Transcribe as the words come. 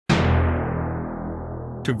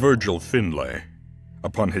To Virgil Finlay,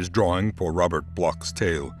 upon his drawing for Robert Bloch's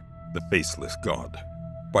tale, The Faceless God,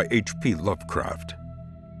 by H.P. Lovecraft.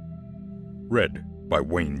 Read by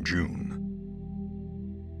Wayne June.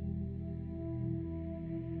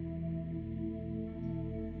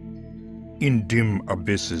 In dim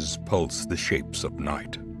abysses pulse the shapes of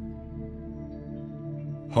night.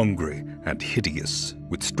 Hungry and hideous,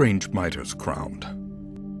 with strange mitres crowned.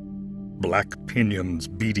 Black pinions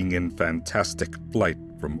beating in fantastic flight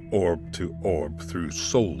from orb to orb through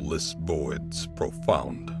soulless voids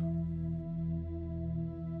profound.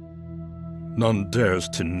 None dares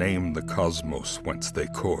to name the cosmos whence they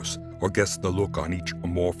course, or guess the look on each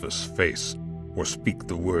amorphous face, or speak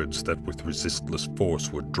the words that with resistless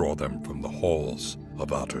force would draw them from the halls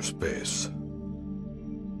of outer space.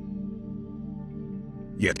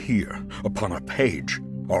 Yet here, upon a page,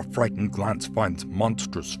 our frightened glance finds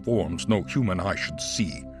monstrous forms no human eye should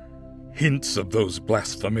see, hints of those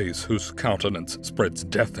blasphemies whose countenance spreads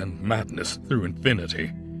death and madness through infinity.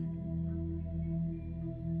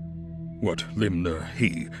 What limner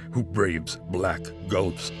he who braves black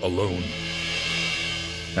gulfs alone,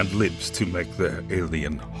 and lives to make their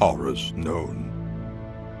alien horrors known?